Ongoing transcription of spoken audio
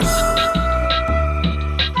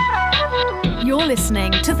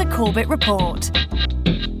listening to The Corbett Report.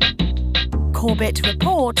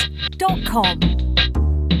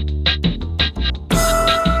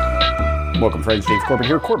 CorbettReport.com. Welcome, friends. James Corbett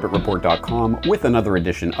here, CorbettReport.com, with another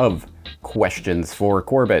edition of Questions for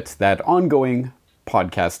Corbett, that ongoing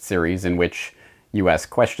podcast series in which you ask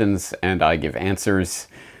questions and I give answers.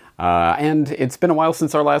 And it's been a while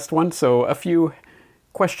since our last one, so a few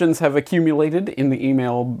questions have accumulated in the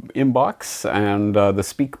email inbox and the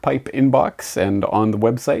SpeakPipe inbox and on the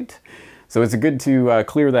website. So it's good to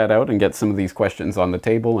clear that out and get some of these questions on the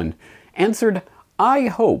table and answered, I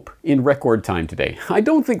hope, in record time today. I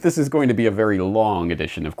don't think this is going to be a very long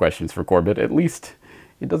edition of Questions for Corbett. At least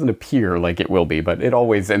it doesn't appear like it will be, but it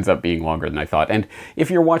always ends up being longer than I thought. And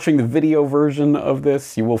if you're watching the video version of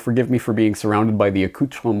this, you will forgive me for being surrounded by the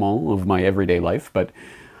accoutrement of my everyday life, but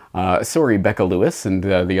sorry, Becca Lewis and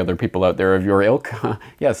the other people out there of your ilk.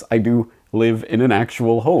 Yes, I do live in an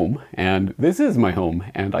actual home, and this is my home,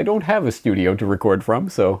 and I don't have a studio to record from,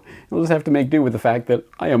 so you'll just have to make do with the fact that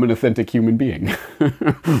I am an authentic human being.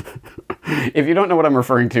 If you don't know what I'm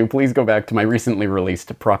referring to, please go back to my recently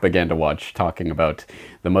released Propaganda Watch talking about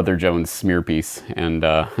the Mother Jones smear piece and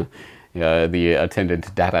the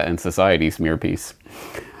attendant Data and Society smear piece.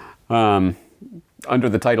 Under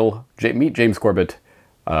the title, Meet James Corbett,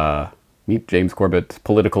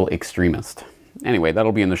 Political Extremist. Anyway,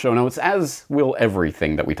 that'll be in the show notes, as will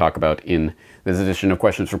everything that we talk about in this edition of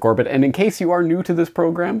Questions for Corbett. And in case you are new to this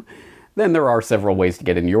program, then there are several ways to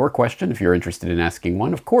get in your question if you're interested in asking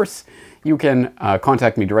one. Of course, you can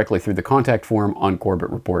contact me directly through the contact form on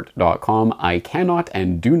CorbettReport.com. I cannot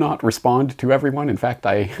and do not respond to everyone. In fact,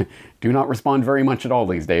 I do not respond very much at all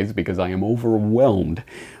these days because I am overwhelmed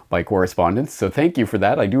by correspondence. So thank you for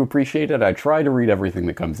that. I do appreciate it. I try to read everything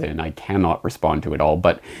that comes in. I cannot respond to it all.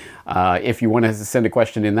 But if you want to send a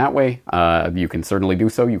question in that way, you can certainly do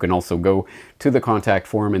so. You can also go to the contact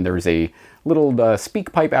form, and there's a little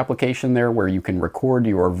SpeakPipe application there where you can record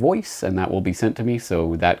your voice, and that will be sent to me,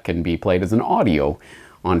 so that can be played as an audio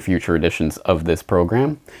on future editions of this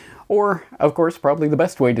program. Or, of course, probably the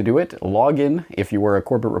best way to do it, log in if you were a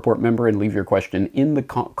Corbett Report member and leave your question in the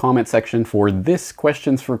comment section for this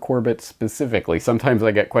Questions for Corbett specifically. Sometimes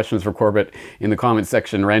I get Questions for Corbett in the comment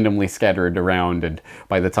section randomly scattered around, and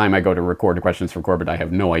by the time I go to record Questions for Corbett, I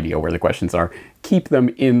have no idea where the questions are. Keep them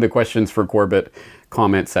in the Questions for Corbett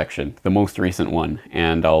comment section, the most recent one,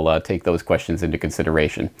 and I'll take those questions into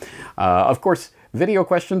consideration. Of course, video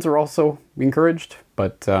questions are also encouraged,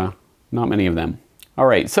 but not many of them. All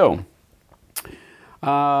right, so,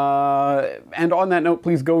 and on that note,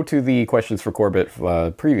 please go to the Questions for Corbett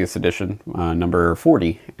previous edition, number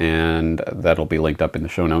 40, and that'll be linked up in the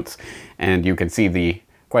show notes. And you can see the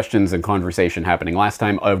questions and conversation happening last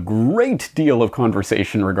time. A great deal of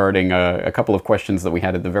conversation regarding a couple of questions that we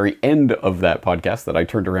had at the very end of that podcast that I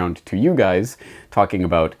turned around to you guys, talking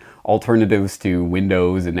about alternatives to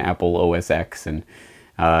Windows and Apple OS X, and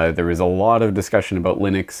there was a lot of discussion about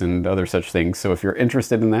Linux and other such things, so if you're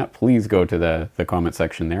interested in that, please go to the comment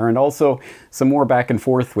section there. And also some more back and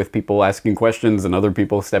forth with people asking questions and other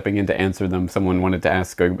people stepping in to answer them. Someone wanted to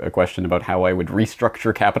ask a question about how I would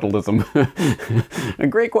restructure capitalism. A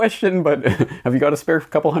great question, but have you got a spare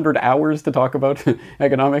couple hundred hours to talk about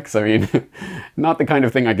economics? I mean, not the kind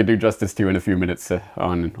of thing I could do justice to in a few minutes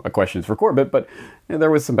on a Questions for Corbett, but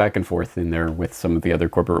there was some back and forth in there with some of the other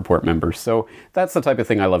Corbett Report members. So that's the type of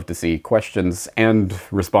thing I love to see, questions and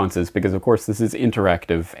responses, because of course this is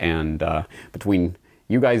interactive and between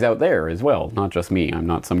you guys out there as well, not just me. I'm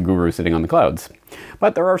not some guru sitting on the clouds.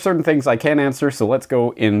 But there are certain things I can answer, so let's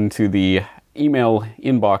go into the email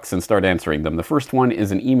inbox and start answering them. The first one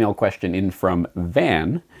is an email question in from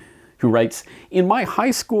Van, who writes, in my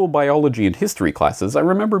high school biology and history classes, I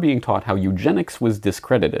remember being taught how eugenics was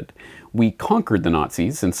discredited. We conquered the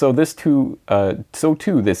Nazis, and so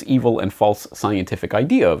too this evil and false scientific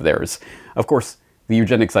idea of theirs. Of course, the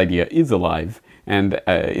eugenics idea is alive and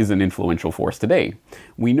is an influential force today.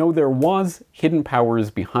 We know there was hidden powers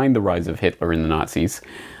behind the rise of Hitler and the Nazis.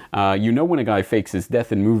 You know when a guy fakes his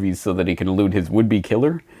death in movies so that he can elude his would-be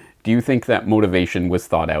killer? Do you think that motivation was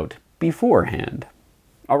thought out beforehand?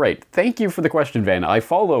 All right, thank you for the question, Van. I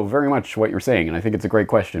follow very much what you're saying, and I think it's a great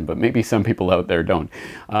question, but maybe some people out there don't.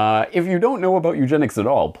 If you don't know about eugenics at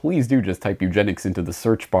all, please do just type eugenics into the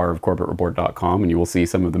search bar of CorbettReport.com, and you will see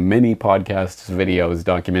some of the many podcasts, videos,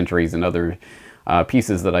 documentaries, and other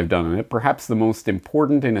pieces that I've done on it. Perhaps the most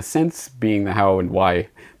important, in a sense, being the how and why,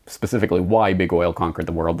 specifically why big oil conquered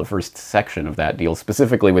the world. The first section of that deals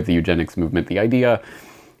specifically with the eugenics movement, the idea,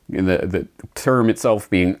 the term itself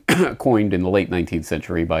being coined in the late 19th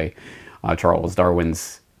century by Charles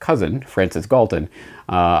Darwin's cousin, Francis Galton,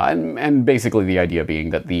 and basically the idea being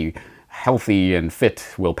that the healthy and fit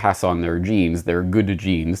will pass on their genes, their good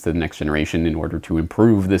genes, to the next generation in order to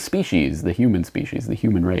improve the species, the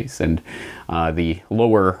human race. And the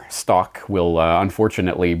lower stock will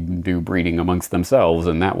unfortunately do breeding amongst themselves,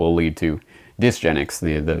 and that will lead to dysgenics,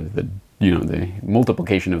 the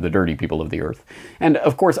multiplication of the dirty people of the earth. And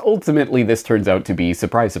of course, ultimately, this turns out to be,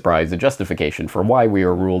 surprise, surprise, a justification for why we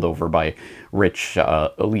are ruled over by rich,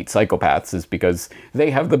 elite psychopaths, is because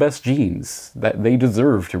they have the best genes, that they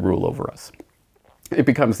deserve to rule over us. It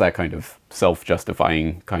becomes that kind of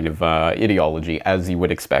self-justifying kind of ideology, as you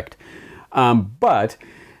would expect. But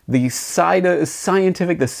the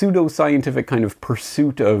scientific, the pseudo-scientific kind of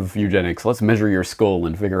pursuit of eugenics, let's measure your skull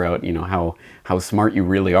and figure out, how smart you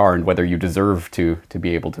really are and whether you deserve to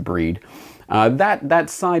be able to breed. That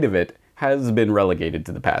side of it has been relegated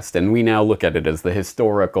to the past, and we now look at it as the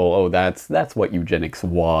historical, that's what eugenics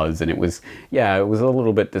was, and it was a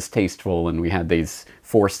little bit distasteful, and we had these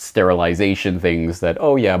forced sterilization things that,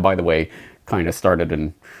 by the way, kind of started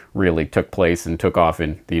and really took place and took off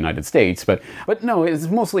in the United States. But no, it's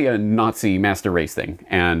mostly a Nazi master race thing.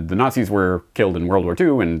 And the Nazis were killed in World War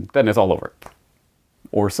II, and then it's all over.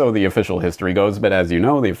 Or so the official history goes, but as you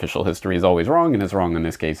know, the official history is always wrong, and is wrong in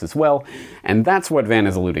this case as well. And that's what Van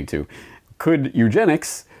is alluding to. Could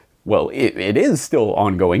eugenics... Well, it is still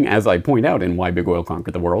ongoing, as I point out in Why Big Oil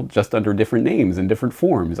Conquered the World, just under different names and different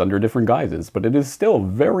forms, under different guises. But it is still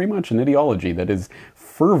very much an ideology that is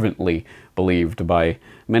fervently believed by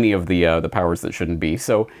many of the powers that shouldn't be.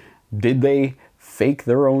 So, did they fake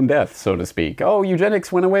their own death, so to speak? Oh,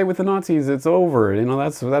 eugenics went away with the Nazis, it's over.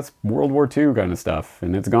 That's World War II kind of stuff,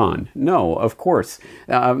 and it's gone. No, of course.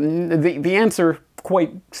 The answer,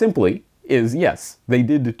 quite simply, is yes, they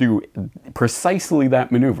did do precisely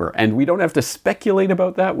that maneuver, and we don't have to speculate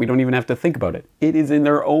about that, we don't even have to think about it. It is in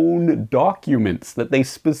their own documents that they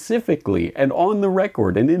specifically, and on the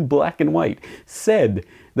record, and in black and white, said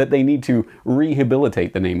that they need to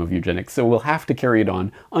rehabilitate the name of eugenics, so we'll have to carry it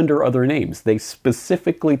on under other names. They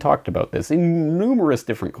specifically talked about this in numerous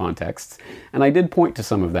different contexts, and I did point to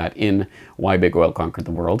some of that in Why Big Oil Conquered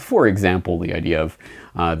the World. For example, the idea of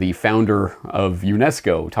the founder of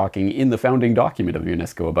UNESCO talking in the founding document of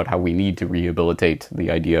UNESCO about how we need to rehabilitate the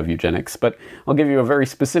idea of eugenics. But I'll give you a very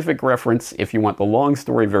specific reference if you want the long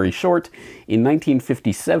story very short. In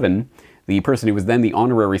 1957, the person who was then the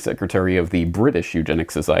honorary secretary of the British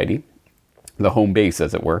Eugenics Society, the home base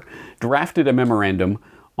as it were, drafted a memorandum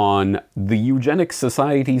on the Eugenics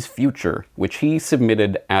Society's future, which he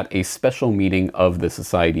submitted at a special meeting of the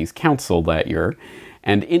Society's council that year.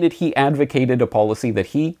 And in it, he advocated a policy that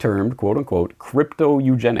he termed, quote-unquote,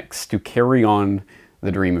 crypto-eugenics, to carry on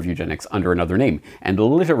the dream of eugenics under another name, and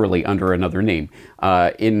literally under another name.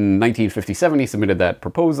 In 1957, he submitted that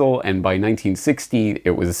proposal, and by 1960,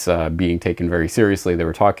 it was being taken very seriously. They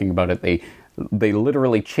were talking about it. They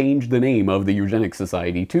literally changed the name of the Eugenics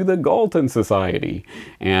Society to the Galton Society,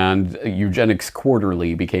 and Eugenics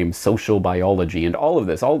Quarterly became Social Biology, and all of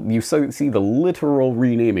this. You see the literal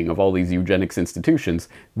renaming of all these eugenics institutions.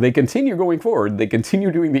 They continue going forward, they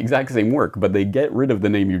continue doing the exact same work, but they get rid of the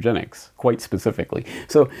name eugenics, quite specifically.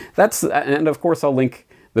 So that's, and of course I'll link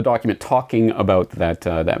the document talking about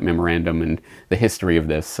that memorandum and the history of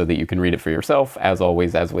this so that you can read it for yourself. As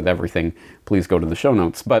always, as with everything, please go to the show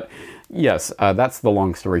notes. But yes, that's the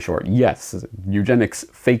long story short. Yes, eugenics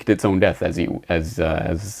faked its own death, as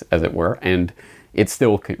it were, and it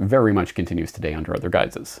still very much continues today under other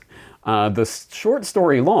guises. The short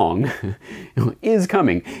story long is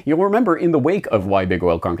coming. You'll remember in the wake of Why Big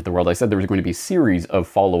Oil Conquered the World, I said there was going to be a series of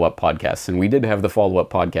follow-up podcasts, and we did have the follow-up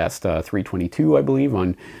podcast 322, I believe,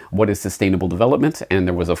 on what is sustainable development, and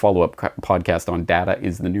there was a follow-up podcast on data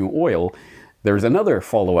is the new oil. There's another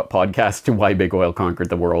follow-up podcast to Why Big Oil Conquered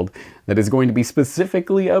the World that is going to be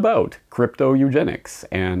specifically about crypto-eugenics.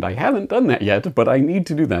 And I haven't done that yet, but I need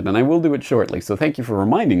to do that, and I will do it shortly. So thank you for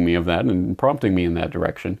reminding me of that and prompting me in that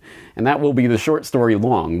direction. And that will be the short story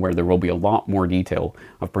long, where there will be a lot more detail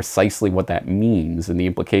of precisely what that means and the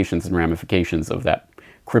implications and ramifications of that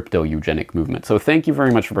crypto-eugenic movement. So thank you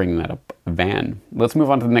very much for bringing that up, Van. Let's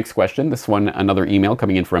move on to the next question. This one, another email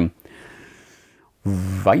coming in from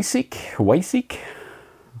Weisik?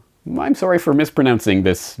 I'm sorry for mispronouncing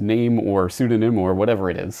this name or pseudonym or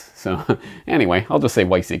whatever it is. So anyway, I'll just say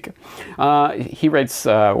Weisik. He writes,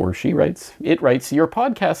 or she writes, it writes, your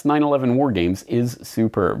podcast 9/11 War Games is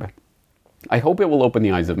superb. I hope it will open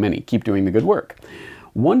the eyes of many. Keep doing the good work.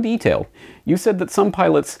 One detail, you said that some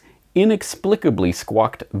pilots inexplicably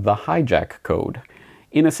squawked the hijack code.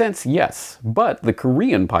 In a sense, yes, but the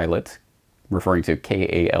Korean pilot referring to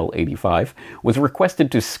KAL-85, was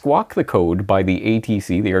requested to squawk the code by the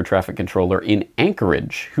ATC, the air traffic controller in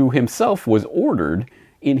Anchorage, who himself was ordered,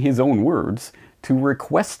 in his own words, to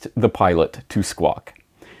request the pilot to squawk.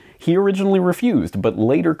 He originally refused, but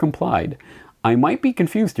later complied. I might be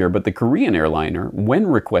confused here, but the Korean airliner, when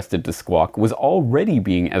requested to squawk, was already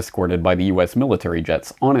being escorted by the US military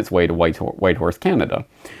jets on its way to Whitehorse, Canada.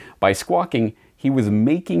 By squawking, he was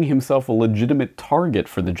making himself a legitimate target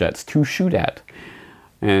for the jets to shoot at.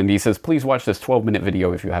 And he says, please watch this 12-minute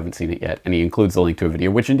video if you haven't seen it yet. And he includes a link to a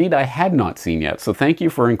video, which indeed I had not seen yet. So thank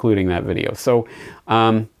you for including that video. So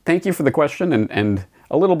thank you for the question and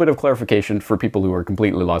a little bit of clarification for people who are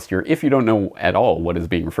completely lost here. If you don't know at all what is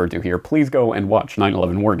being referred to here, please go and watch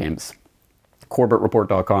 9/11 War Games.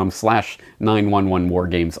 CorbettReport.com/911 War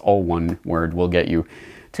Games, all one word, will get you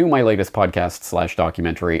to my latest podcast /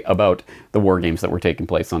 documentary about the war games that were taking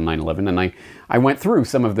place on 9/11. And I went through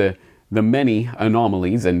some of the many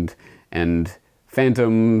anomalies and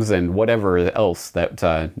phantoms and whatever else that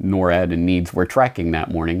NORAD and NEADS were tracking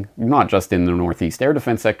that morning, not just in the Northeast Air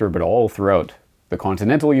Defense Sector, but all throughout the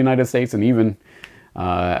continental United States and even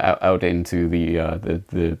out into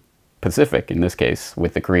the Pacific, in this case,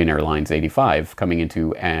 with the Korean Airlines 85 coming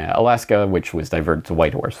into Alaska, which was diverted to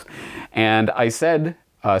Whitehorse. And I said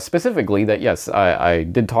specifically that, yes, I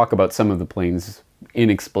did talk about some of the planes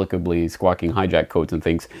inexplicably squawking hijack codes and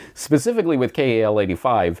things. Specifically with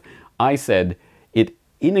KAL-85, I said it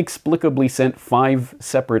inexplicably sent 5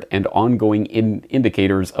 separate and ongoing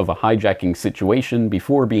indicators of a hijacking situation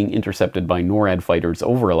before being intercepted by NORAD fighters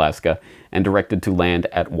over Alaska and directed to land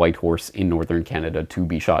at Whitehorse in northern Canada to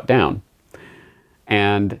be shot down.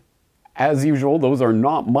 And as usual, those are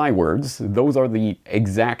not my words. Those are the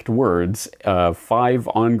exact words. 5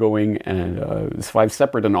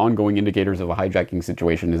 separate and ongoing indicators of a hijacking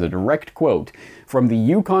situation is a direct quote from the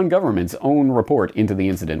Yukon government's own report into the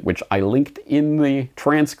incident, which I linked in the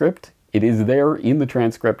transcript. It is there in the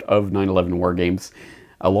transcript of 9/11 War Games,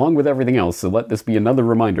 along with everything else. So let this be another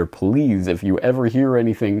reminder. Please, if you ever hear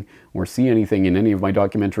anything or see anything in any of my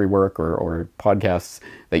documentary work or podcasts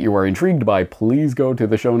that you are intrigued by, please go to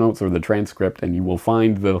the show notes or the transcript and you will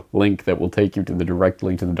find the link that will take you to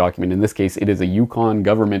directly to the document. In this case, it is a Yukon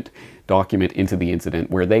government document into the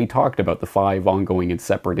incident where they talked about the 5 ongoing and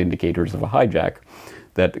separate indicators of a hijack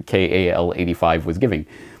that KAL-85 was giving,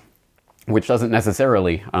 which doesn't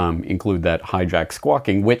necessarily include that hijack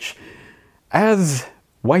squawking, which, as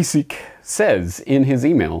Weisig says in his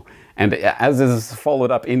email, and as is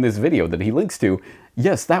followed up in this video that he links to,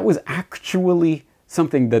 yes, that was actually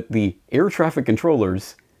something that the air traffic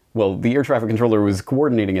controllers, well, the air traffic controller was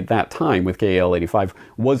coordinating at that time with KAL-85,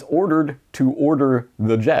 was ordered to order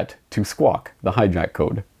the jet to squawk the hijack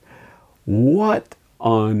code. What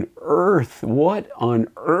on earth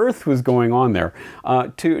was going on there?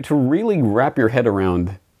 To really wrap your head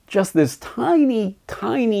around just this tiny,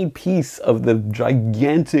 tiny piece of the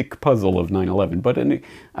gigantic puzzle of 9/11, but a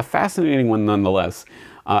fascinating one nonetheless.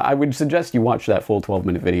 I would suggest you watch that full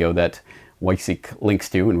 12-minute video that Weisig links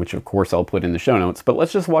to, and which of course I'll put in the show notes, but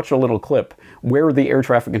let's just watch a little clip where the air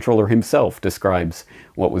traffic controller himself describes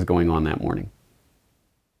what was going on that morning.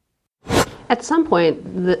 At some point,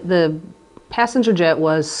 the passenger jet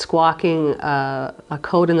was squawking a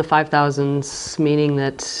code in the 5000s, meaning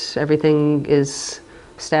that everything is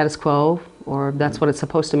status quo, or that's what it's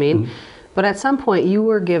supposed to mean. Mm-hmm. But at some point you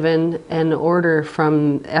were given an order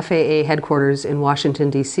from FAA headquarters in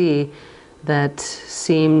Washington, D.C. that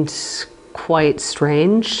seemed quite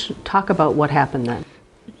strange. Talk about what happened then.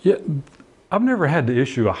 Yeah, I've never had to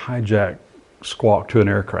issue a hijack squawk to an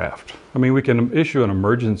aircraft. I mean, we can issue an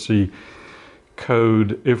emergency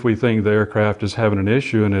code if we think the aircraft is having an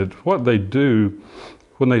issue, and what they do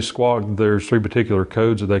when they squawk, there's 3 particular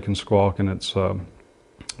codes that they can squawk, and it's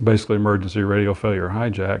basically emergency radio failure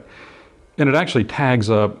hijack, and it actually tags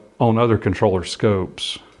up on other controller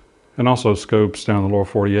scopes, and also scopes down the lower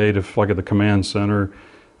 48, if like at the command center,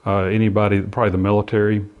 anybody, probably the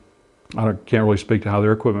military. I can't really speak to how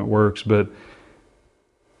their equipment works, but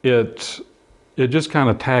it just kind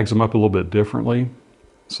of tags them up a little bit differently,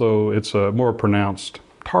 so it's a more pronounced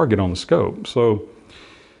target on the scope. So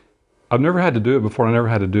I've never had to do it before, and I never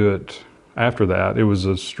had to do it after that. It was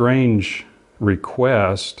a strange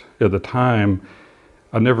request at the time.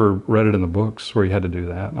 I never read it in the books where you had to do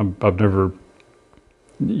that. I've never,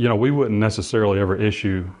 we wouldn't necessarily ever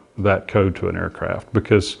issue that code to an aircraft,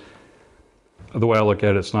 because the way I look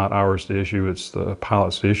at it, it's not ours to issue, it's the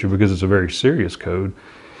pilot's to issue, because it's a very serious code.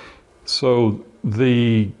 So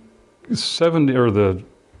the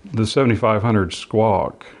 7500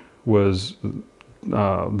 squawk was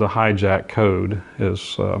the hijack code,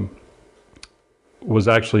 as was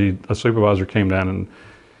actually, a supervisor came down and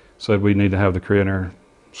said, we need to have the Korean Air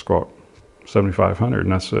squawk 7,500.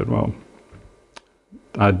 And I said, well,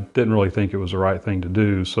 I didn't really think it was the right thing to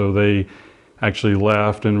do. So they actually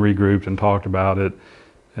left and regrouped and talked about it.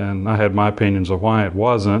 And I had my opinions of why it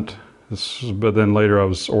wasn't, but then later I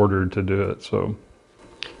was ordered to do it. So.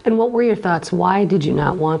 And what were your thoughts? Why did you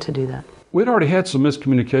not want to do that? We'd already had some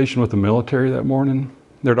miscommunication with the military that morning.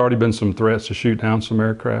 There'd already been some threats to shoot down some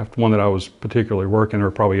aircraft. One that I was particularly working, there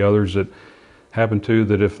were probably others that happened to,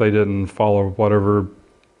 that if they didn't follow whatever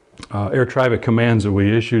air traffic commands that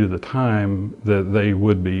we issued at the time, that they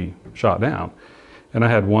would be shot down. And I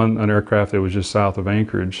had an aircraft that was just south of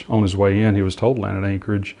Anchorage. On his way in, he was told to land at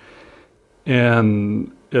Anchorage.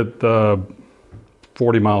 And at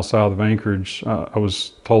 40 miles south of Anchorage, I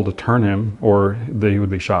was told to turn him or he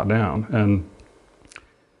would be shot down. And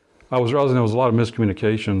I was realizing there was a lot of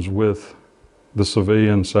miscommunications with the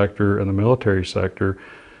civilian sector and the military sector.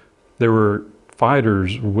 There were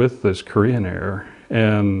fighters with this Korean Air,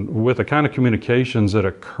 and with the kind of communications that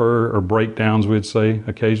occur, or breakdowns we'd say,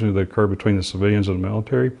 occasionally that occur between the civilians and the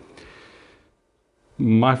military.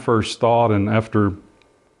 My first thought, and after,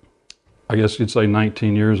 I guess you'd say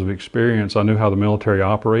 19 years of experience, I knew how the military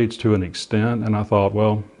operates to an extent, and I thought,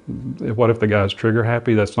 well, what if the guy's trigger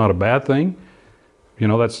happy? That's not a bad thing. You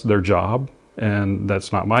know, that's their job, and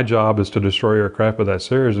that's not my job, is to destroy aircraft, but that's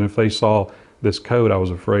theirs. And if they saw this code, I was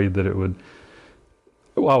afraid that it would,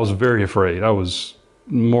 well, I was very afraid. I was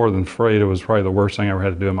more than afraid. It was probably the worst thing I ever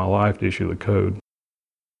had to do in my life, to issue the code.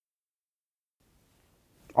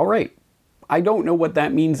 All right. I don't know what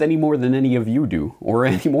that means any more than any of you do, or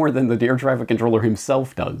any more than the air traffic controller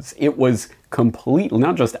himself does. It was completely,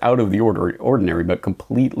 not just out of the ordinary, but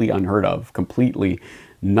completely unheard of, completely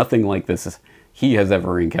nothing like this he has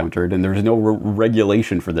ever encountered, and there's no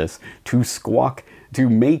regulation for this, to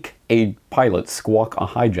make a pilot squawk a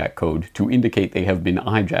hijack code to indicate they have been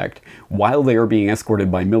hijacked while they are being escorted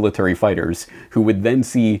by military fighters who would then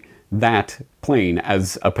see that plane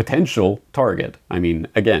as a potential target. I mean,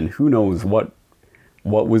 again, who knows what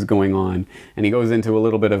was going on. And he goes into a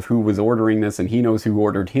little bit of who was ordering this, and he knows who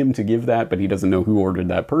ordered him to give that, but he doesn't know who ordered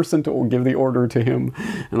that person to give the order to him,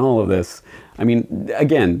 and all of this. I mean,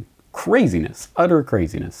 again, craziness, utter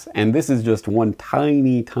craziness. And this is just one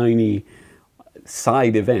tiny, tiny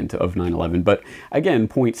side event of 9/11, but again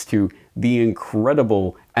points to the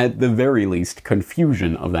incredible, at the very least,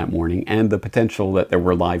 confusion of that morning, and the potential that there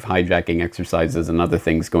were live hijacking exercises and other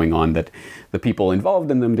things going on that the people involved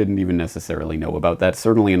in them didn't even necessarily know about. That's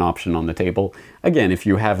certainly an option on the table. Again, if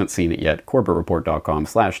you haven't seen it yet,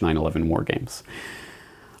 corbettreport.com/911wargames.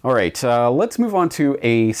 All right, let's move on to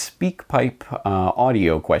a SpeakPipe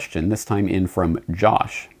audio question, this time in from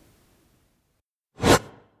Josh.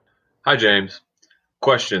 Hi, James.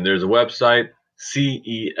 Question. There's a website,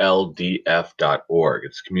 CELDF.org.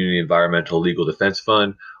 It's Community Environmental Legal Defense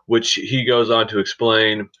Fund, which he goes on to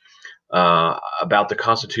explain about the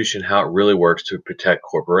Constitution, how it really works to protect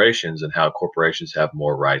corporations, and how corporations have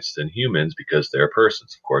more rights than humans because they're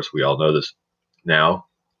persons. Of course, we all know this now.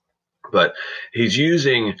 But he's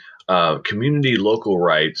using community local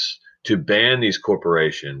rights to ban these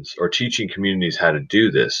corporations, or teaching communities how to do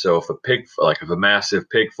this. So if if a massive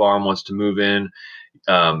pig farm wants to move in,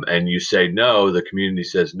 and you say no, the community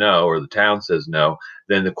says no, or the town says no,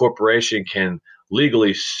 then the corporation can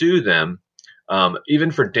legally sue them, even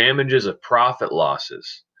for damages of profit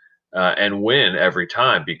losses, and win every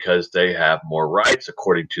time because they have more rights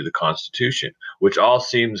according to the Constitution, which all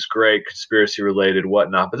seems great, conspiracy related,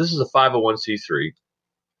 whatnot. But this is a 501c3,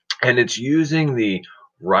 and it's using the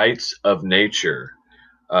rights of nature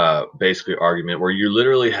basically argument, where you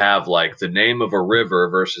literally have like the name of a river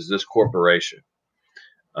versus this corporation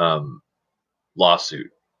lawsuit,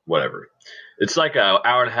 whatever. It's like an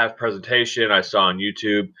hour and a half presentation I saw on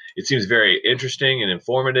YouTube. It seems very interesting and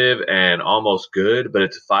informative and almost good, but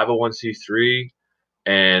it's a 501c3,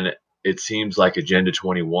 and it seems like Agenda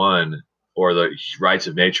 21 or the rights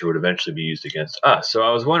of nature would eventually be used against us. So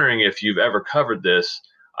I was wondering if you've ever covered this.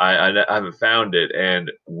 I haven't found it, and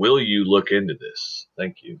will you look into this?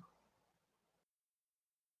 Thank you.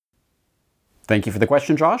 Thank you for the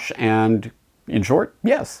question, Josh. And in short,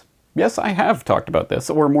 yes. Yes, I have talked about this,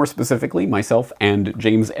 or more specifically, myself and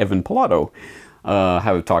James Evan Pilato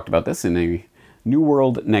have talked about this in a New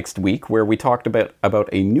World Next Week, where we talked about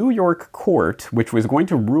a New York court which was going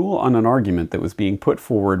to rule on an argument that was being put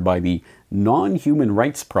forward by the Non-Human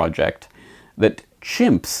Rights Project that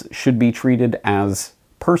chimps should be treated as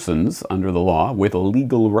persons under the law with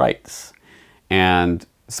legal rights. And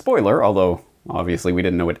spoiler, although obviously we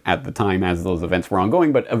didn't know it at the time as those events were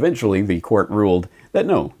ongoing, but eventually the court ruled that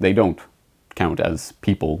no, they don't count as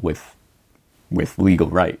people with legal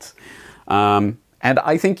rights. And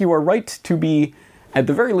I think you are right to be, at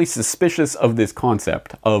the very least, suspicious of this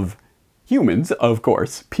concept of humans, of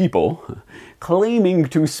course, people, claiming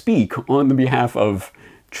to speak on the behalf of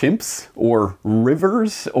chimps or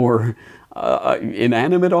rivers or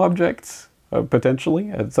inanimate objects, potentially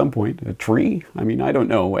at some point, a tree. I mean, I don't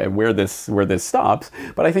know where this stops,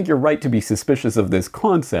 but I think you're right to be suspicious of this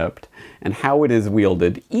concept and how it is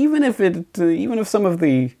wielded, even if some of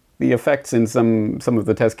the effects in some of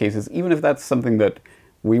the test cases, even if that's something that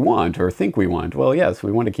we want or think we want. Well, yes,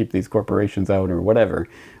 we want to keep these corporations out or whatever,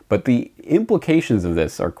 but the implications of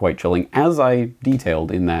this are quite chilling, as I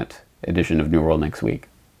detailed in that edition of New World Next Week.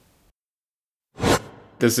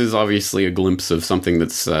 This is obviously a glimpse of something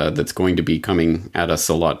that's going to be coming at us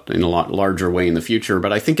in a lot larger way in the future.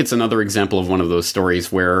 But I think it's another example of one of those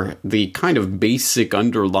stories where the kind of basic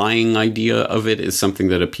underlying idea of it is something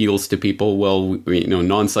that appeals to people. Well,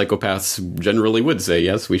 non-psychopaths generally would say,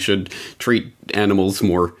 yes, we should treat animals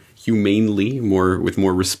more humanely, with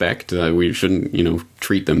more respect. We shouldn't,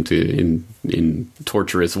 treat them in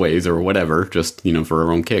torturous ways or whatever, just, for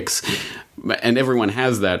our own kicks. And everyone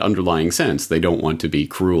has that underlying sense. They don't want to be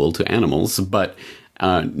cruel to animals, but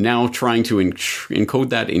now trying to encode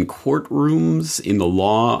that in courtrooms, in the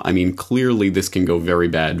law, I mean, clearly this can go very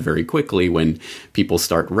bad very quickly when people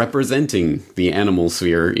start representing the animal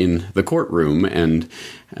sphere in the courtroom, and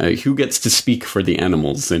who gets to speak for the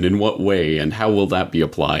animals and in what way, and how will that be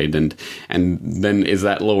applied, and then is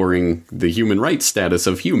that lowering the human rights status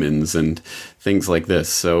of humans and things like this.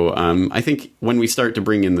 So I think when we start to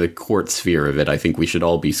bring in the court sphere of it, I think we should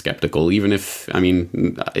all be skeptical, even if,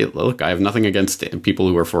 look, I have nothing against people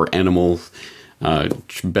who are for animal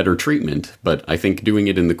better treatment, but I think doing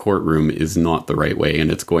it in the courtroom is not the right way, and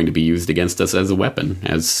it's going to be used against us as a weapon,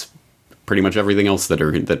 as pretty much everything else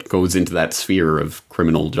that goes into that sphere of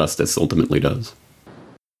criminal justice ultimately does.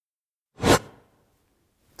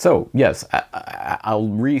 So, yes, I'll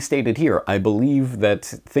restate it here. I believe that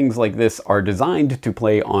things like this are designed to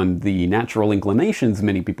play on the natural inclinations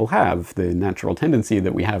many people have, the natural tendency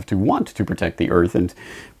that we have to want to protect the earth and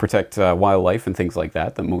protect wildlife and things like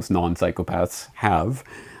that most non-psychopaths have.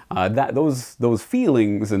 Those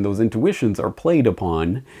feelings and those intuitions are played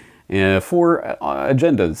upon for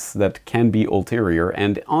agendas that can be ulterior.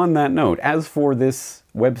 And on that note, as for this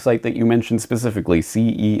website that you mentioned specifically,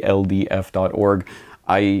 CELDF.org,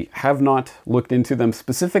 I have not looked into them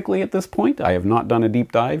specifically at this point. I have not done a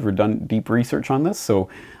deep dive or done deep research on this, so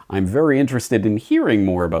I'm very interested in hearing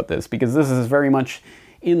more about this, because this is very much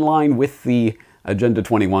in line with the Agenda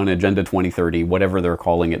 21, Agenda 2030, whatever they're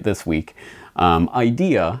calling it this week,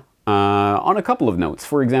 idea on a couple of notes.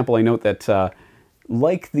 For example, I note that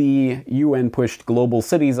like the UN-pushed global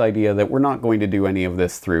cities idea, that we're not going to do any of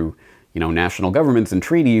this through, national governments and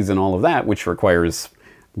treaties and all of that, which requires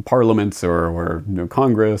parliaments or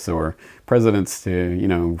Congress or presidents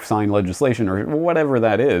to, sign legislation or whatever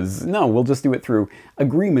that is. No, we'll just do it through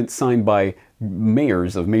agreements signed by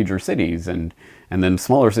mayors of major cities, and then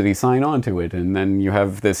smaller cities sign on to it. And then you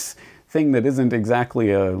have this thing that isn't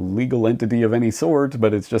exactly a legal entity of any sort,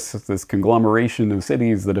 but it's just this conglomeration of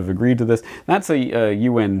cities that have agreed to this. That's a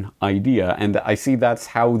UN idea, and I see that's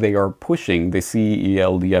how they are pushing, the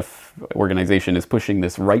CELDF organization is pushing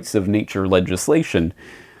this rights of nature legislation,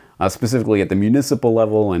 specifically at the municipal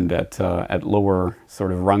level and at lower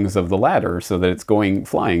sort of rungs of the ladder, so that it's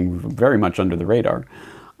flying very much under the radar.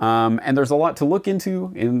 And there's a lot to look into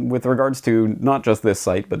with regards to not just this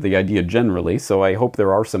site, but the idea generally. So I hope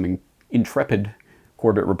there are some intrepid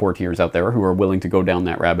Corbett reporteers out there who are willing to go down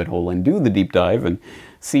that rabbit hole and do the deep dive and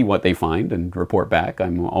see what they find and report back.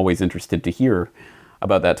 I'm always interested to hear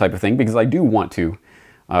about that type of thing, because I do want to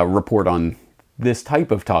report on this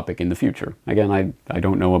type of topic in the future. Again, I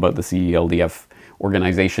don't know about the CELDF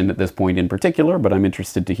organization at this point in particular, but I'm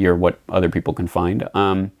interested to hear what other people can find.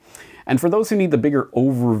 And for those who need the bigger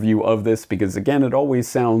overview of this, because again, it always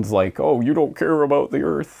sounds like, oh, you don't care about the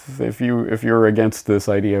earth if you're against this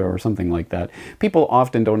idea or something like that. People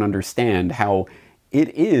often don't understand how it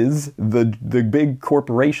is the big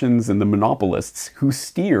corporations and the monopolists who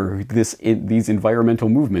steer these environmental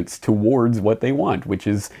movements towards what they want, which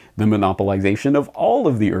is the monopolization of all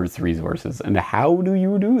of the Earth's resources. And how do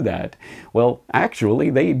you do that? Well, actually,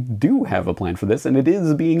 they do have a plan for this, and it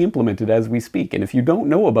is being implemented as we speak. And if you don't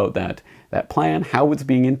know about that plan, how it's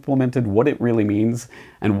being implemented, what it really means,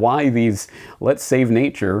 and why these let's save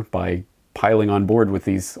nature by piling on board with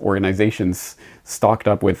these organizations stocked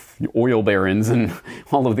up with oil barons and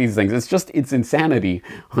all of these things. It's insanity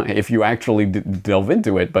if you actually delve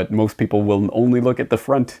into it, but most people will only look at the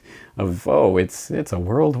front of, oh, it's a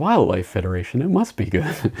World Wildlife Federation, it must be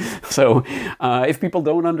good. So if people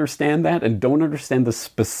don't understand that and don't understand the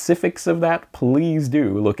specifics of that, please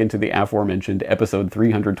do look into the aforementioned episode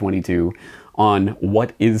 322 on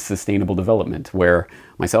what is sustainable development, where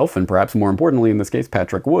myself, and perhaps more importantly in this case,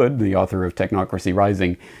 Patrick Wood, the author of Technocracy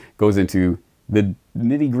Rising, goes into the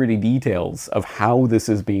nitty-gritty details of how this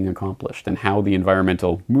is being accomplished and how the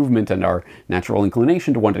environmental movement and our natural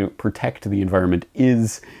inclination to want to protect the environment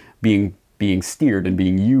is being steered and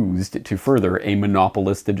being used to further a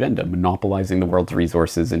monopolist agenda, monopolizing the world's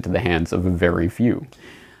resources into the hands of a very few.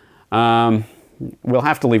 We'll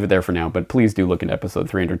have to leave it there for now, but please do look at episode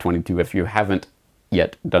 322 if you haven't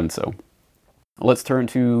yet done so. Let's turn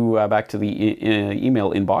to back to the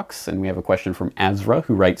email inbox, and we have a question from Azra,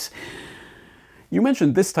 who writes, "You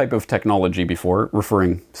mentioned this type of technology before,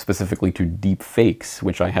 referring specifically to deep fakes,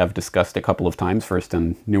 which I have discussed a couple of times, first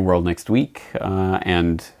in New World Next Week,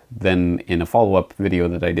 and then in a follow-up video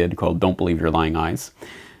that I did called Don't Believe Your Lying Eyes."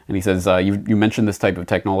 And he says, you mentioned this type of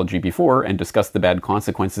technology before and discussed the bad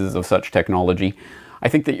consequences of such technology. I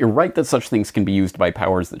think that you're right that such things can be used by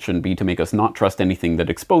powers that shouldn't be to make us not trust anything that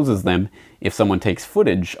exposes them if someone takes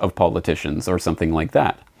footage of politicians or something like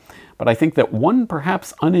that. But I think that one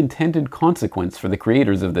perhaps unintended consequence for the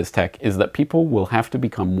creators of this tech is that people will have to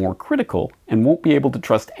become more critical and won't be able to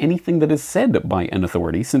trust anything that is said by an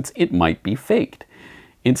authority since it might be faked.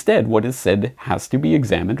 Instead, what is said has to be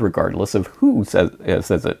examined regardless of who says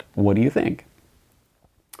it. What do you think?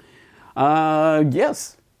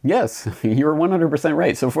 Yes, you're 100%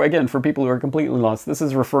 right. So for people who are completely lost, this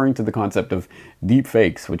is referring to the concept of deep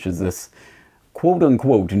fakes, which is this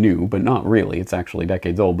quote-unquote new, but not really, it's actually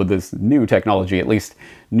decades old, but this new technology, at least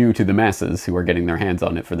new to the masses who are getting their hands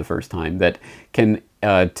on it for the first time, that can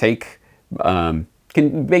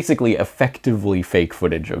can basically effectively fake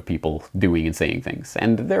footage of people doing and saying things.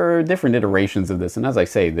 And there are different iterations of this, and as I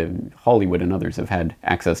say, Hollywood and others have had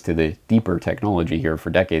access to the deeper technology here for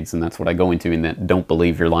decades, and that's what I go into in that Don't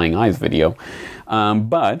Believe Your Lying Eyes video.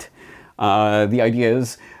 But the idea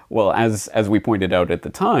is, well, as we pointed out at the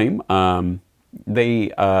time,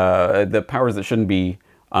 the powers that shouldn't be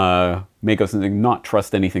make us not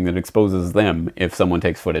trust anything that exposes them if someone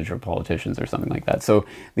takes footage of politicians or something like that. So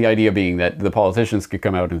the idea being that the politicians could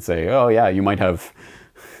come out and say, oh yeah, you might have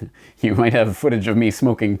footage of me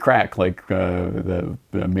smoking crack like the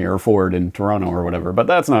Mayor Ford in Toronto or whatever, but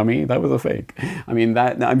that's not me, that was a fake. I mean,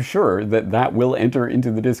 that I'm sure that will enter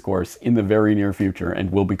into the discourse in the very near future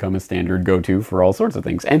and will become a standard go-to for all sorts of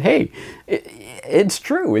things. And hey, it's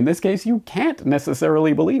true. In this case, you can't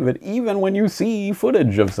necessarily believe it, even when you see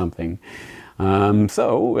footage of something.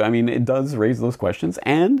 So, I mean, it does raise those questions.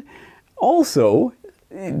 And also,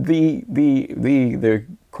 the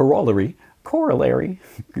corollary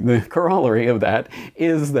of that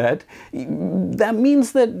is that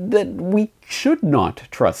means that we should not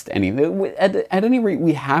trust any. At any rate,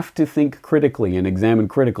 we have to think critically and examine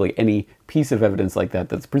critically any piece of evidence like that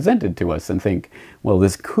that's presented to us and think, well,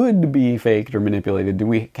 this could be faked or manipulated.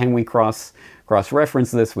 Can we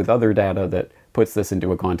cross-reference this with other data that puts this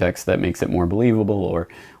into a context that makes it more believable, or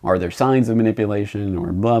are there signs of manipulation,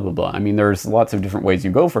 or blah, blah, blah. I mean, there's lots of different ways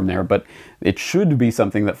you go from there, but it should be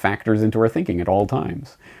something that factors into our thinking at all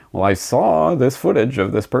times. Well, I saw this footage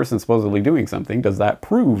of this person supposedly doing something. Does that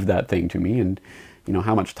prove that thing to me? And,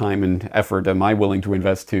 how much time and effort am I willing to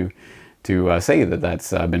invest to say that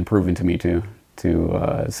that's been proven to me to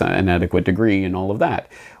an adequate degree and all of that?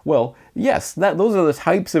 Well, yes, those are the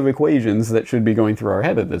types of equations that should be going through our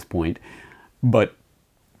head at this point. But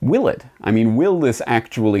will it? I mean, will this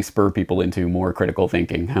actually spur people into more critical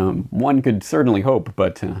thinking? One could certainly hope,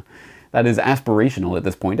 but that is aspirational at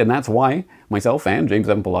this point, and that's why myself and James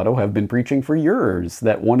Evan Pilato have been preaching for years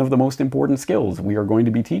that one of the most important skills we are going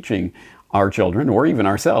to be teaching our children, or even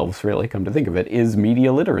ourselves, really, come to think of it, is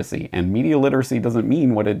media literacy. And media literacy doesn't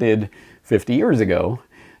mean what it did 50 years ago.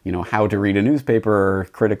 How to read a newspaper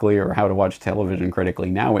critically or how to watch television critically.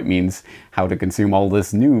 Now it means how to consume all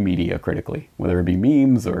this new media critically, whether it be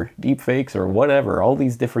memes or deepfakes or whatever, all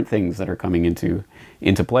these different things that are coming into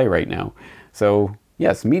play right now. So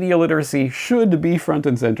yes, media literacy should be front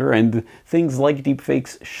and center, and things like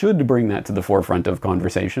deepfakes should bring that to the forefront of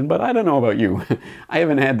conversation, but I don't know about you. I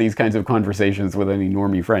haven't had these kinds of conversations with any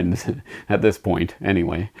normie friends at this point,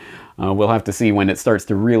 anyway. We'll have to see when it starts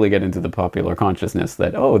to really get into the popular consciousness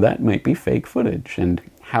that, oh, that might be fake footage, and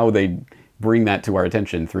how they bring that to our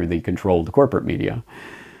attention through the controlled corporate media.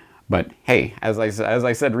 But hey, as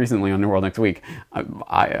I said recently on New World Next Week,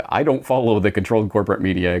 I don't follow the controlled corporate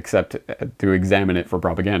media except to examine it for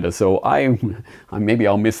propaganda. So maybe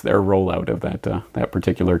I'll miss their rollout of that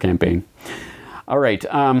particular campaign. All right,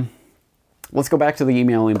 let's go back to the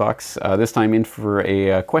email inbox. This time in for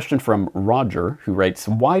a question from Roger, who writes,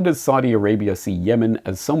 "Why does Saudi Arabia see Yemen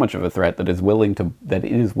as so much of a threat that it is willing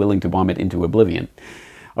to bomb it into oblivion?"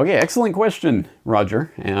 Okay, excellent question, Roger.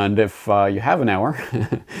 And if you have an hour,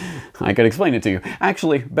 I could explain it to you.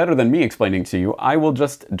 Actually, better than me explaining to you, I will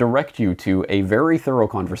just direct you to a very thorough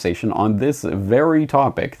conversation on this very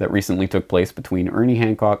topic that recently took place between Ernie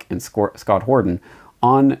Hancock and Scott Horton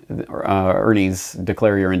on Ernie's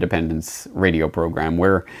Declare Your Independence radio program,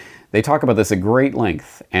 where they talk about this at great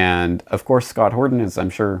length. And of course, Scott Horton, as I'm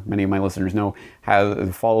sure many of my listeners know,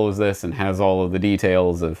 follows this and has all of the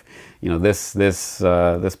details of, this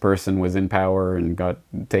person was in power and got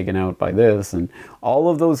taken out by this, and all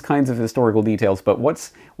of those kinds of historical details. But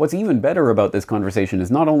what's even better about this conversation is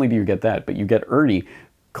not only do you get that, but you get Ernie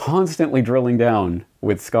constantly drilling down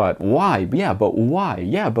with Scott. Why? Yeah, but why?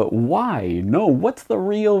 Yeah, but why? No, what's the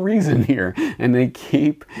real reason here? And they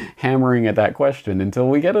keep hammering at that question until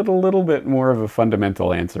we get it a little bit more of a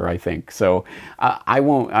fundamental answer, I think. So I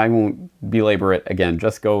won't belabor it again.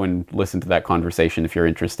 Just go and listen to that conversation if you're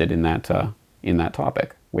interested in that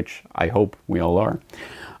topic, which I hope we all are.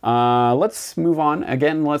 Let's move on.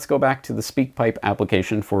 Again, let's go back to the SpeakPipe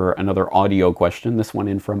application for another audio question. This one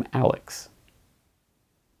in from Alex.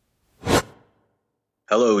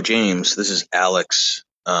 Hello, James. This is Alex,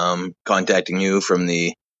 contacting you from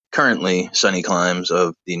the currently sunny climes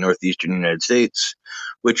of the northeastern United States,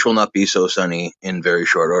 which will not be so sunny in very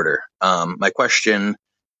short order. My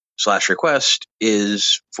question/request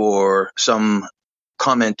is for some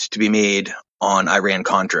comment to be made on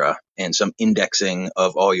Iran-Contra and some indexing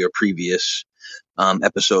of all your previous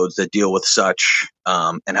episodes that deal with such,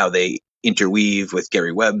 and how they interweave with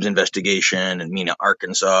Gary Webb's investigation and Mena,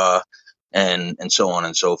 Arkansas, and so on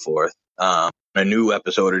and so forth. A new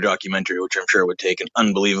episode or documentary, which I'm sure would take an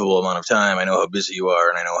unbelievable amount of time. I know how busy you are,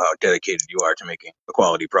 and I know how dedicated you are to making a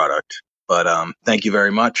quality product. But thank you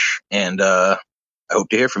very much, and I hope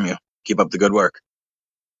to hear from you. Keep up the good work.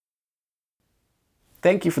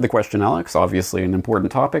 Thank you for the question, Alex. Obviously an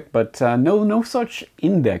important topic, but no such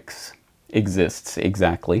index exists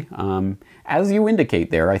exactly. As you indicate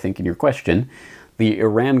there, I think in your question, the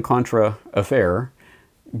Iran-Contra affair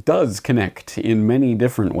does connect in many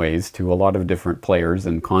different ways to a lot of different players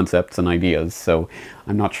and concepts and ideas. So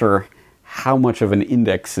I'm not sure how much of an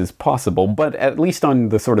index is possible, but at least on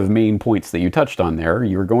the sort of main points that you touched on there,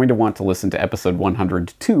 you're going to want to listen to episode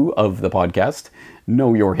 102 of the podcast,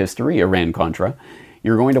 Know Your History, Iran-Contra.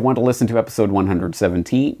 You're going to want to listen to episode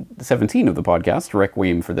 117 of the podcast,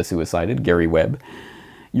 Requiem for the Suicided, Gary Webb.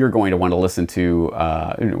 You're going to want to listen to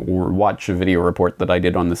or watch a video report that I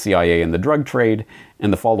did on the CIA and the drug trade,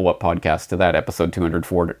 and the follow-up podcast to that, episode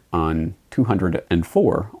 204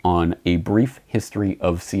 on a brief history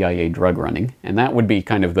of CIA drug running. And that would be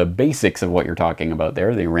kind of the basics of what you're talking about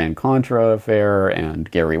there, the Iran-Contra affair and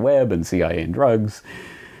Gary Webb and CIA and drugs.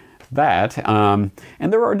 That, and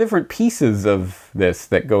there are different pieces of this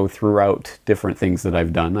that go throughout different things that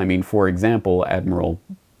I've done. I mean, for example, Admiral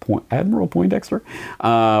Poindexter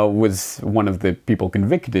was one of the people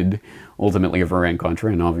convicted, ultimately, of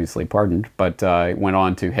Iran-Contra, and obviously pardoned, but went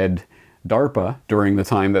on to head DARPA during the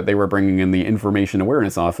time that they were bringing in the Information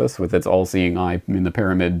Awareness Office with its all-seeing eye in the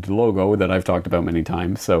pyramid logo that I've talked about many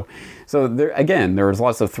times. So there, again, there's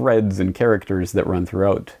lots of threads and characters that run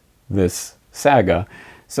throughout this saga.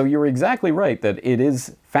 So you're exactly right that it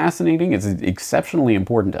is fascinating. It's exceptionally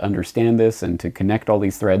important to understand this and to connect all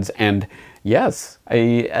these threads. And yes,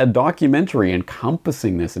 a documentary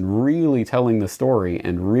encompassing this and really telling the story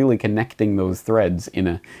and really connecting those threads in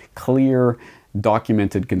a clear,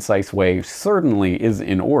 documented, concise way certainly is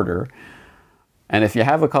in order. And if you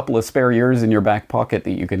have a couple of spare years in your back pocket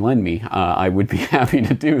that you can lend me, I would be happy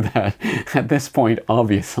to do that. At this point,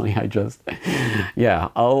 obviously, I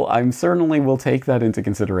certainly will take that into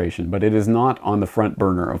consideration, but it is not on the front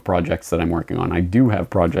burner of projects that I'm working on. I do have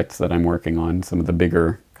projects that I'm working on, some of the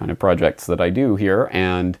bigger kind of projects that I do here,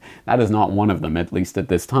 and that is not one of them, at least at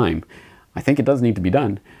this time. I think it does need to be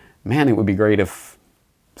done. Man, it would be great if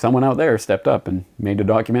someone out there stepped up and made a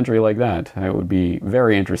documentary like that. It would be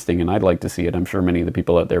very interesting, and I'd like to see it. I'm sure many of the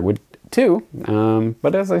people out there would too.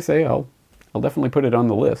 But as I say, I'll definitely put it on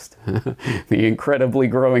the list. The incredibly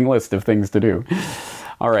growing list of things to do.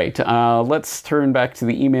 All right, let's turn back to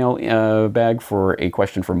the email bag for a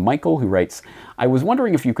question from Michael, who writes, I was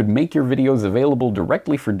wondering if you could make your videos available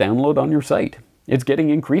directly for download on your site. It's getting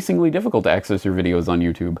increasingly difficult to access your videos on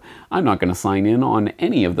YouTube. I'm not going to sign in on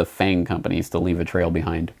any of the FANG companies to leave a trail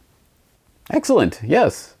behind. Excellent.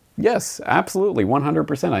 Yes. Yes, absolutely.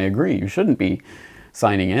 100%. I agree. You shouldn't be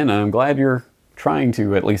signing in. I'm glad you're trying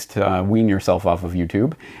to at least wean yourself off of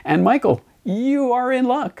YouTube. And Michael, you are in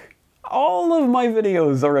luck. All of my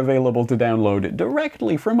videos are available to download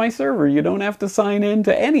directly from my server. You don't have to sign in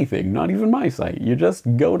to anything, not even my site. You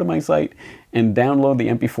just go to my site and download the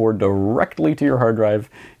MP4 directly to your hard drive.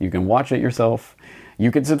 You can watch it yourself.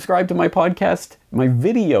 You can subscribe to my podcast, my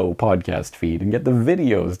video podcast feed, and get the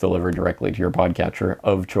videos delivered directly to your podcatcher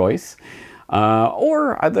of choice.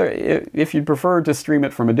 Or if you'd prefer to stream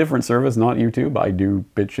it from a different service, not YouTube, I do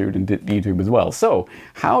BitChute and YouTube as well. So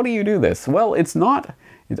how do you do this? Well, it's not...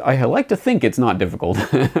 I like to think it's not difficult.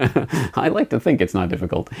 I like to think it's not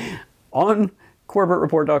difficult. On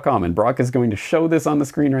CorbettReport.com, and Brock is going to show this on the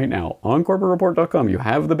screen right now. On CorbettReport.com, you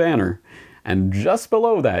have the banner, and just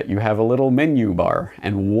below that, you have a little menu bar.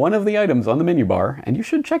 And one of the items on the menu bar, and you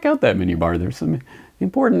should check out that menu bar, there's some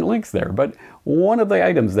important links there, but one of the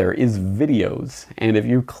items there is videos. And if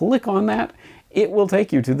you click on that, it will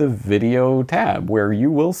take you to the video tab where you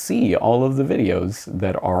will see all of the videos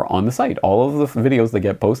that are on the site. All of the videos that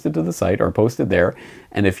get posted to the site are posted there.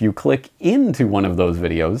 And if you click into one of those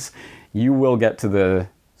videos, you will get to the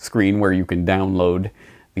screen where you can download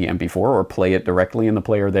the MP4 or play it directly in the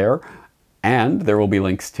player there. And there will be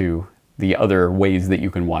links to the other ways that you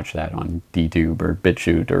can watch that on DTube or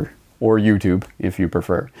BitChute or YouTube if you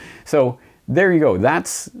prefer. So there you go.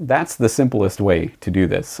 That's the simplest way to do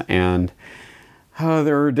this. And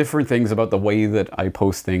there are different things about the way that I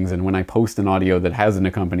post things, and when I post an audio that has an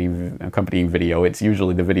accompanying video, it's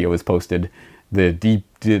usually the video is posted, the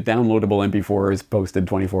downloadable MP4 is posted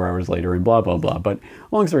 24 hours later, and blah, blah, blah. But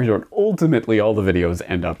long story short, ultimately all the videos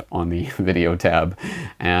end up on the video tab.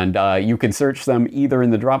 And you can search them either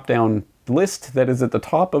in the drop-down list that is at the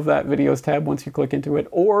top of that videos tab once you click into it,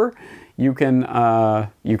 or you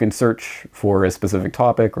can search for a specific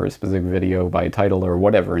topic or a specific video by title or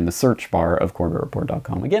whatever in the search bar of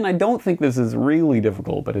CorbettReport.com. Again, I don't think this is really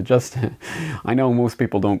difficult, but it just, I know most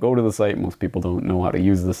people don't go to the site, most people don't know how to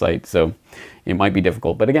use the site, so it might be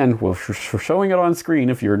difficult. But again, we're showing it on screen.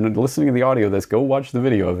 If you're listening to the audio of this, go watch the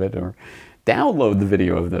video of it or download the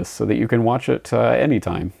video of this so that you can watch it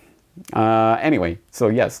anytime. Anyway, so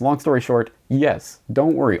yes, long story short, yes,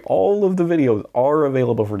 don't worry. All of the videos are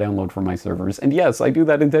available for download from my servers. And yes, I do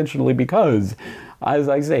that intentionally because, as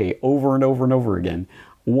I say over and over and over again,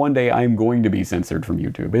 one day I'm going to be censored from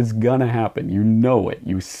YouTube. It's gonna happen. You know it.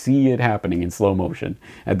 You see it happening in slow motion.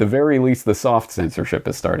 At the very least, the soft censorship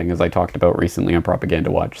is starting, as I talked about recently on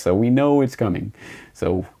Propaganda Watch. So we know it's coming.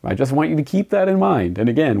 So I just want you to keep that in mind. And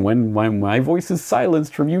again, when my voice is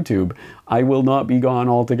silenced from YouTube, I will not be gone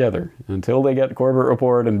altogether. Until they get Corbett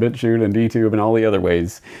Report and BitChute and DTube and all the other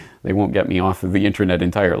ways, they won't get me off of the internet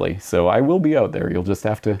entirely. So I will be out there. You'll just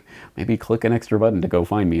have to maybe click an extra button to go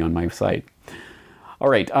find me on my site. All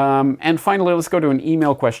right, and finally, let's go to an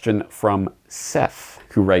email question from Seth,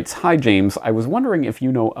 who writes, "Hi, James. I was wondering if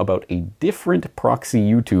you know about a different proxy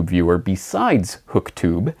YouTube viewer besides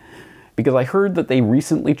HookTube, because I heard that they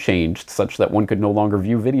recently changed such that one could no longer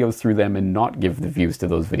view videos through them and not give the views to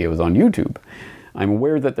those videos on YouTube. I'm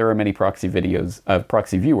aware that there are many proxy viewers,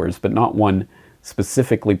 but not one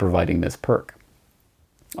specifically providing this perk."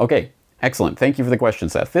 Okay. Excellent. Thank you for the question,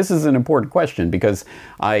 Seth. This is an important question because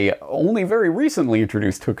I only very recently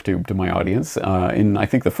introduced HookTube to my audience in, I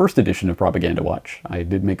think, the first edition of Propaganda Watch. I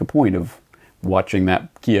did make a point of watching that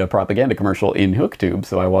Kia propaganda commercial in HookTube,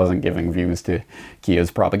 so I wasn't giving views to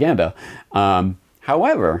Kia's propaganda.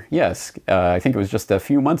 However, yes, I think it was just a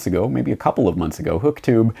few months ago, maybe a couple of months ago,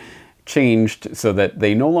 HookTube changed so that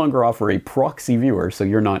they no longer offer a proxy viewer, so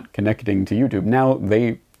you're not connecting to YouTube. Now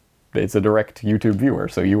it's a direct YouTube viewer,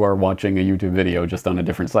 so you are watching a YouTube video just on a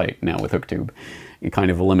different site now with HookTube. It kind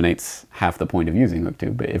of eliminates half the point of using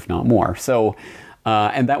HookTube, if not more. So,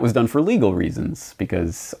 and that was done for legal reasons,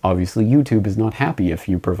 because obviously YouTube is not happy if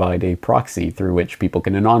you provide a proxy through which people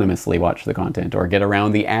can anonymously watch the content or get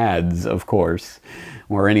around the ads, of course,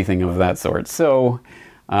 or anything of that sort. So,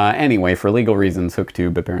 anyway, for legal reasons,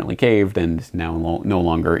 HookTube apparently caved and now no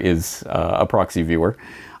longer is a proxy viewer.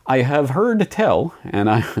 I have heard tell, and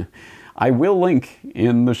I will link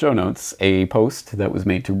in the show notes a post that was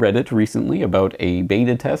made to Reddit recently about a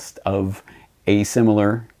beta test of a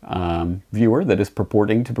similar viewer that is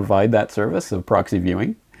purporting to provide that service of proxy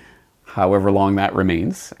viewing, however long that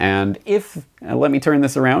remains. And if, let me turn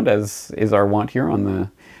this around, as is our wont here on the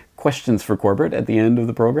questions for Corbett at the end of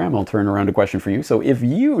the program. I'll turn around a question for you. So if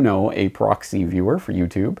you know a proxy viewer for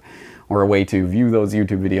YouTube, or a way to view those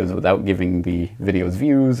YouTube videos without giving the videos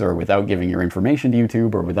views, or without giving your information to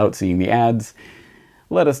YouTube, or without seeing the ads,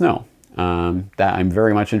 let us know. That I'm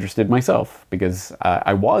very much interested myself, because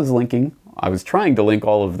I was trying to link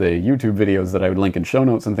all of the YouTube videos that I would link in show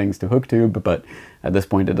notes and things to HookTube, but at this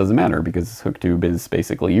point it doesn't matter, because HookTube is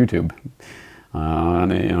basically YouTube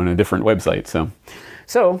on a different website.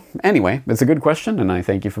 So anyway, it's a good question, and I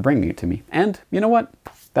thank you for bringing it to me. And you know what?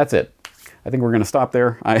 That's it. I think we're going to stop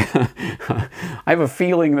there. I have a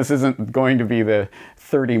feeling this isn't going to be the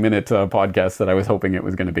 30-minute podcast that I was hoping it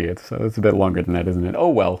was going to be. So it's a bit longer than that, isn't it? Oh,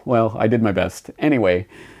 well, I did my best. Anyway,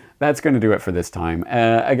 that's going to do it for this time.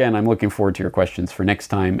 Again, I'm looking forward to your questions for next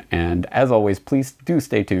time. And as always, please do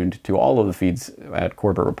stay tuned to all of the feeds at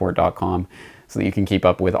CorbettReport.com so that you can keep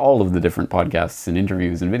up with all of the different podcasts and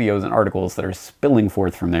interviews and videos and articles that are spilling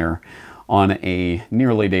forth from there on a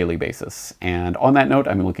nearly daily basis. And on that note,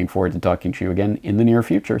 I'm looking forward to talking to you again in the near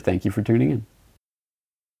future. Thank you for tuning in.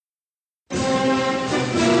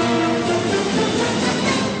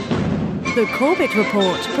 The Corbett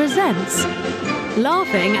Report presents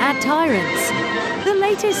Laughing at Tyrants, the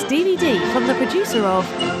latest DVD from the producer of...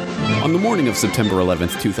 On the morning of September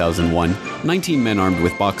 11th, 2001, 19 men armed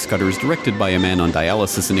with box cutters, directed by a man on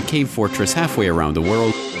dialysis in a cave fortress halfway around the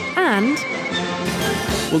world. And...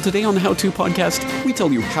 Well, today on the How To Podcast, we tell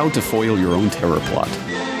you how to foil your own terror plot.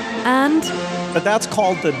 And... But that's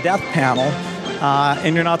called the death panel,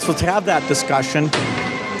 and you're not supposed to have that discussion.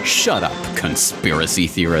 Shut up, conspiracy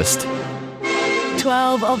theorist.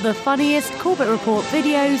 12 of the funniest Corbett Report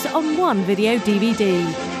videos on one video DVD.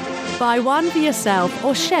 Buy one for yourself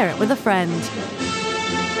or share it with a friend.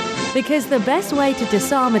 Because the best way to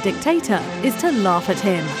disarm a dictator is to laugh at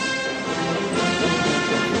him.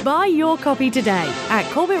 Buy your copy today at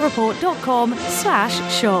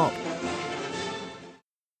CorbettReport.com/shop.